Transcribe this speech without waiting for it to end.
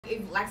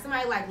if like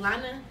somebody like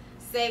Lana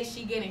say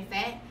she getting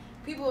fat,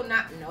 people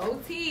not no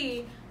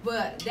tea,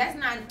 but that's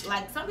not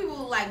like some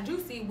people like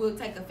Juicii will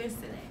take offense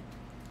to that.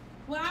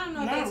 Well, I don't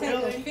know if they take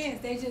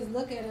offense. They just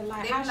look at it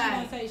like, how she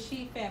gonna say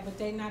she fat, but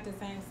they not the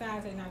same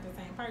size. They not the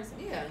same person.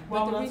 Yeah.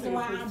 But the reason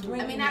why I'm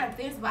bringing, I mean, not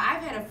offense, but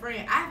I've had a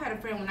friend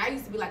when I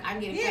used to be like, I'm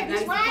getting fat, and I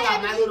used to pull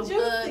out my little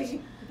fudge.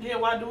 Yeah,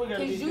 why do we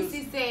gotta be Because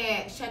Juicii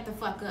said, shut the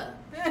fuck up.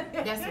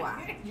 That's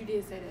why. You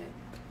did say that.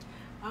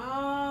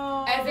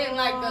 Oh. As in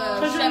like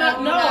shut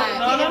up, no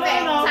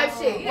type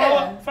shit. Yeah.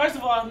 Well, first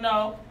of all,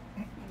 no.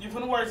 You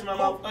put the words in my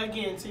mouth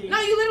again, T. No,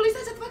 you literally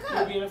said shut the fuck up.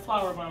 You're being a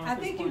flower bomb. I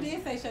think you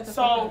did say shut the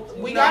fuck up. So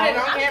we got it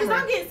on camera. Because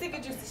I'm getting sick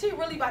of Juicii. She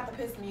really about to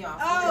piss me off.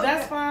 Oh,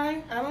 that's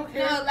fine. I don't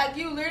care. No, like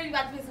you literally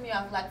about to piss me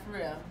off, like for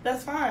real.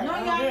 That's fine. No,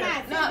 y'all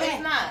not. No,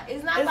 it's not.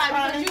 It's not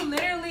fine because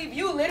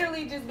you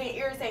literally just been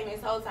irritating me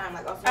this whole time.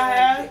 Like,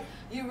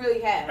 you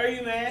really have. Are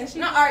you mad?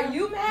 No, are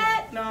you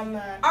mad? No, I'm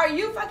not. Are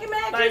you fucking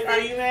mad? Like, are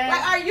you mad?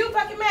 Like, are you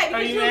fucking mad?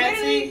 Because are you mad,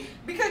 T?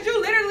 Because you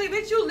literally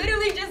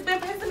just been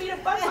pissing me the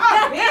fuck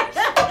off, bitch.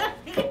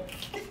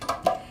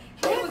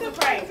 It was a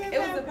prank. That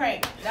was a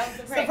prank.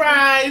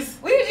 Surprise.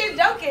 We were just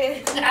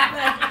joking.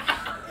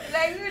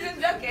 Like, we were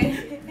just joking.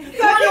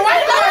 So you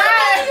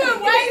were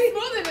way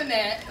smoother than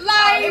that.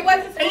 Like, it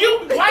wasn't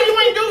smooth. And why you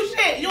ain't do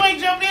shit? You ain't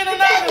jumped in or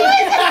nothing.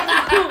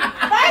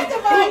 First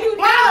of all, you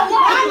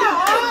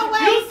always.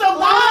 You survived.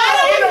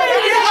 I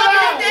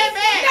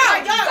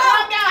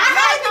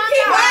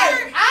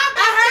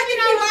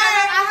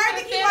heard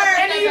the key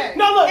word.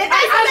 No, look. And I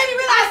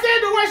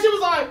said the word. She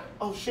was like,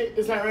 oh shit,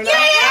 is that right now? Yeah.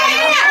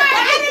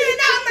 I didn't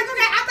know. I'm like,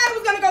 okay, I thought it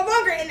was gonna go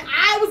longer, and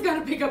I was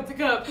gonna pick up the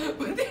cup,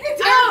 but then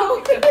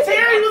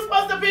Terri was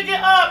supposed to pick it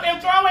up and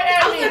throw it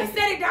at me. I was gonna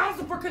set it down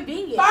for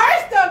convenience.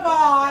 First of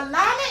all,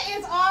 Lana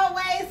is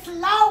always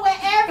slow with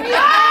everything.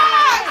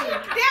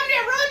 Damn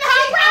near ruined the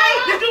whole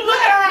prank. Did you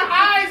look at her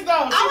eyes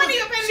though?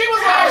 She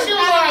was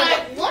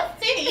like, what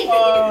city?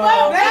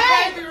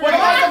 What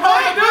am I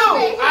supposed to do?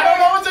 I don't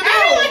know what to do.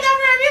 I looked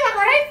over at me like,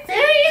 are they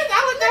serious? I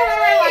looked over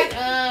at her like,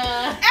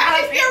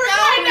 everything's still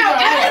recording though.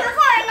 Everything's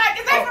recording. Like,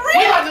 is that for real?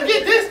 We about to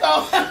get this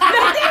though.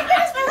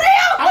 That's for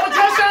real. I'm gonna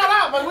cuss y'all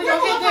out, but we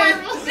gonna get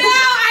this. No,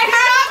 I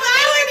heard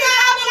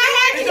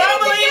Did y'all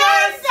believe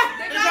us?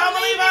 Did y'all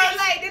believe us?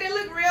 Like, did it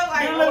look real?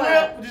 Like, Did it look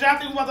real? Did y'all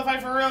think we about to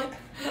fight for real?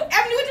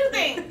 Ebony, what you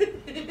think?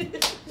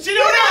 She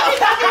don't know.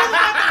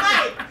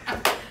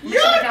 You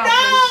know.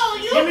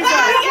 Give me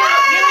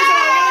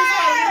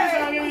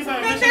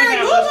some.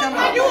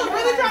 You was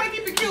really trying to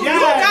keep it cute. Yeah.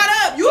 You got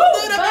up. You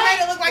stood up and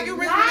made it look like you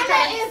really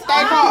trying to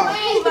stay calm.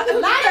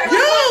 Lana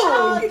knew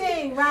about the whole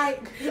thing, right?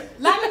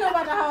 Lana knew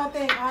about the whole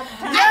thing all the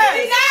time. I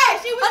didn't know.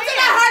 Until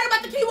I heard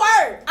about the key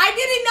word. I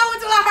didn't know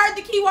until I heard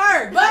the key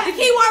word. But the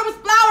key word was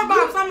flower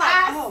bomb.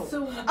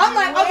 So I'm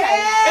like, okay.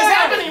 It's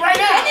happening right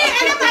now.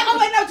 And I'm like, oh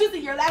wait, no,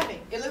 Juicii, you're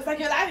laughing. It looks like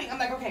you're laughing. I'm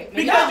like, okay.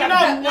 Because you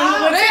know,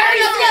 when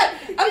Terri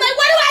said, I'm like,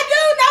 what do I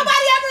do?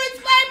 Nobody ever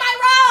explained my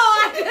role.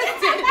 I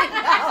just didn't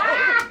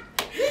know.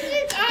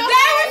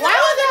 Why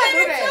was I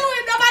doing that?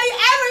 Nobody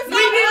ever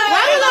said that.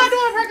 Why was I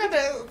doing freaking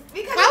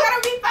Because it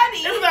gotta be funny.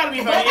 it was gotta be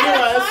funny. But It the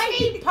was.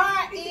 funny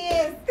part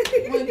is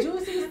when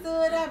Juicii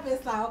stood up,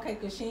 it's like, okay,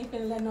 because she ain't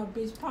finna let no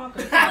bitch punk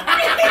her.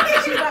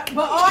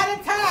 But all the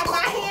time,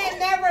 my hand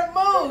never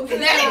moves.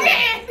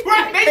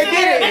 Right, they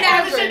said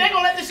they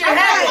gonna let the shit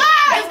happen.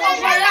 It's gonna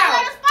play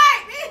out.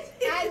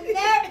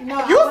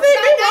 You see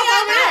me walk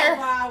on there.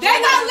 They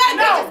gonna let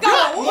bitches go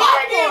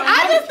walk on.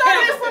 I just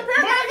started to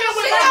prepare.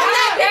 She gonna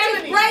let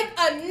bitches break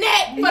a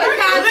neck for the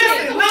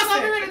content.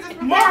 Listen.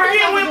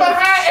 Morgan went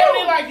behind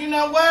Ebony like, you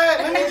know what?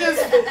 I'm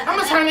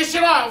gonna turn this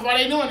shit off while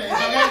they doing this. Okay?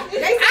 I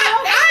didn't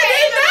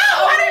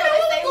know. I didn't know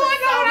what was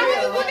going on. I was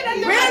just looking at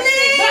them.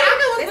 Really? But I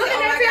was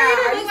looking at Terri.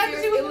 It looked like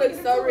she was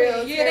looking so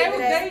real. Yeah,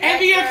 And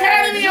the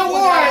Academy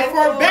Award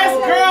for Best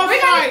Girl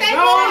Fight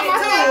goes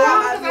to.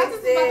 I was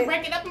just about to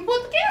break it up and put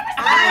the cameras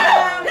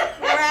on.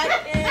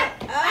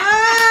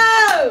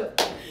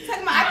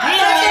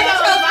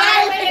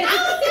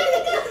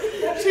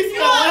 She said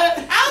what?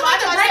 I was about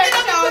to break it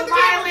up and put the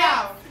cameras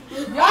out.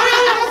 Y'all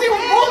really want to see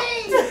what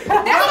moves?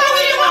 That's why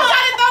we didn't want to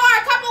try to throw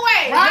our cup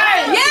away.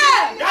 Right.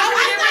 Yeah. I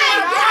was like,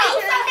 girl,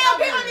 you should help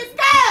me on this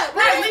cup.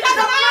 Right. Leave us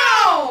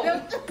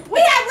alone. We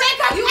have red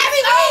cups every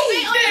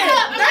week.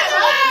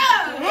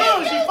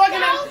 She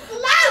fucking up.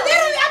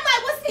 Literally, I'm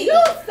like, what's he? You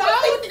so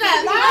stuck.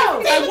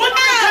 Like, what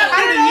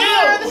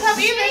the cup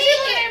did to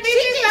you?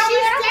 She's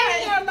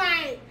standing there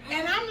like,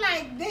 and I'm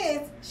like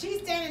this. She's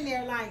standing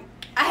there like.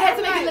 I had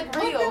to make it look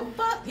real.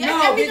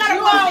 No, you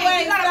gotta post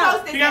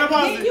it. You gotta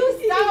post it. You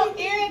so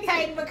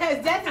irritating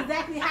because that's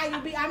exactly how you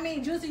be. I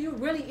mean, Juicii, you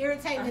really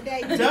irritating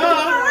today. Duh. For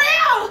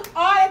real.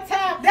 All the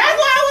time. That's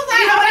why I was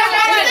like,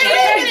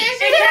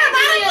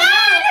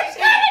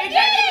 It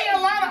can't be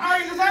a lot of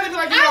arguments. I be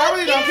like, you know, I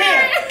really don't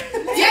care.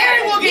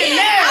 Terri will get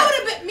mad. I would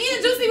have been. Me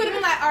and Juicii would have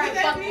been like, all right,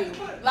 fuck you.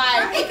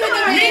 Like, it couldn't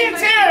have Me and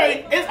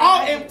Terri, it's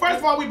all. And first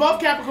of all, we both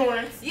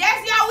Capricorns.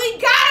 Yes, y'all, we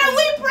got her.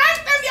 We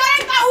pranked them. Y'all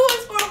ain't thought who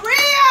was for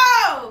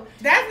real.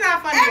 That's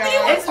not funny,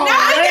 y'all. It's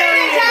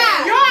hilarious.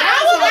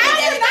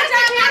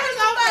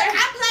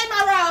 I played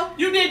my role.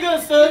 good,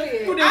 sis.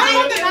 You did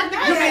good.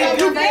 You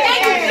did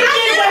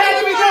what had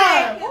to be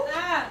done.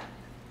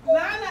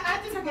 Lana,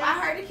 I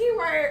heard the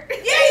keyword.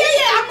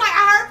 Yeah. I'm like,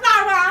 I heard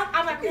flower bomb.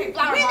 I'm like, okay,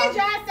 flower when bomb. did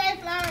y'all say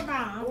flower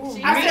bomb?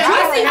 I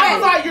said, I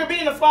was like, you're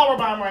being a flower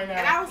bomb right And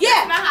now. I was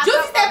Yeah,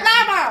 Juicii said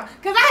flower bomb.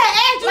 Because I had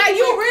asked you, Like,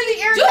 you really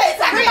Juicii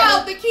irritated. talking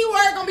about the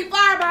keyword gonna be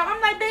flower bomb.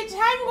 I'm like, bitch,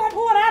 how you gonna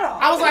pull that off?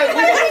 I was like,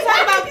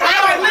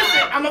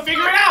 listen, I'm gonna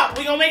figure it out.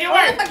 We gonna make it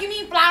What the work. fuck you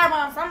mean flower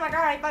bomb? So I'm like,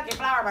 all right, fuck it,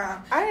 flower bomb.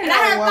 I didn't And I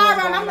know heard what flower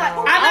was bomb. I'm going like,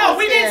 on. I know, was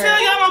we didn't scared.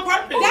 tell y'all on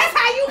purpose. That's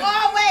how you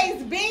always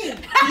be.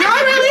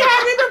 Y'all really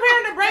had me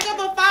preparing to break up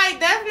a fight.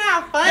 That's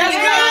not funny. That's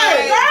good.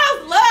 Girls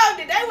loved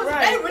it. They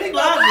really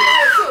loved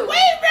it too. We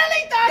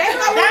really thought That's you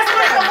what That's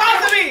what it's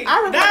supposed to be. I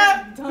remember-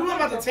 That, we were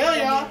about to tell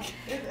y'all.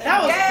 That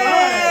was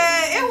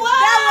fun. It was.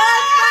 That was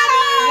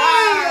funny.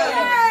 Wow.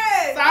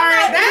 Yes.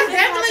 Sorry. That's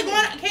definitely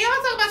going. Can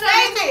y'all talk about your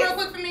Save YouTube it. real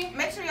quick for me?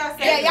 Make sure y'all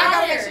save Yeah, it. y'all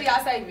gotta make sure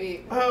y'all save it.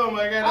 Oh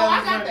my god. Oh, I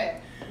was got funny.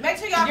 that. Make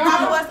sure y'all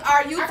follow us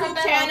our YouTube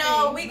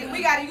channel. We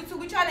got a YouTube.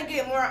 We trying to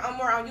get more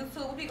on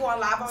YouTube. We going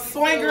live on YouTube.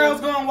 Swank Girls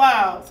going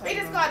wild. They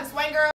just call it Swank Girls.